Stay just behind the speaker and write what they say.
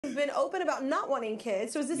You've been open about not wanting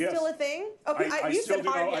kids, so is this Yes. still a thing? Okay, I you still said do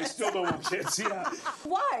hard know, I yes. still don't want kids, yeah.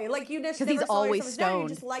 Why? Like you just 'Cause never he's saw always yourself as that, or you stoned.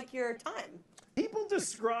 just like your time. People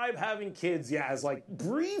describe having kids, as like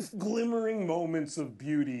brief, glimmering moments of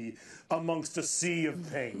beauty amongst a sea of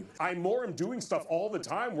pain. I more am doing stuff all the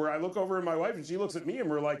time where I look over at my wife and she looks at me and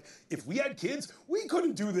we're like, if we had kids, we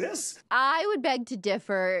couldn't do this. I would beg to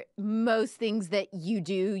differ. Most things that you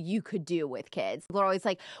do, you could do with kids. They're always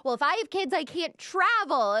like, well, if I have kids, I can't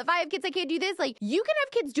travel. If I have kids, I can't do this. Like, you can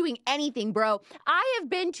have kids doing anything, bro. I have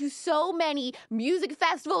been to so many music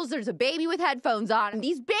festivals. There's a baby with headphones on.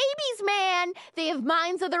 These babies, man, they have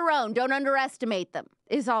minds of their own. Don't underestimate them.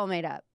 It's all made up.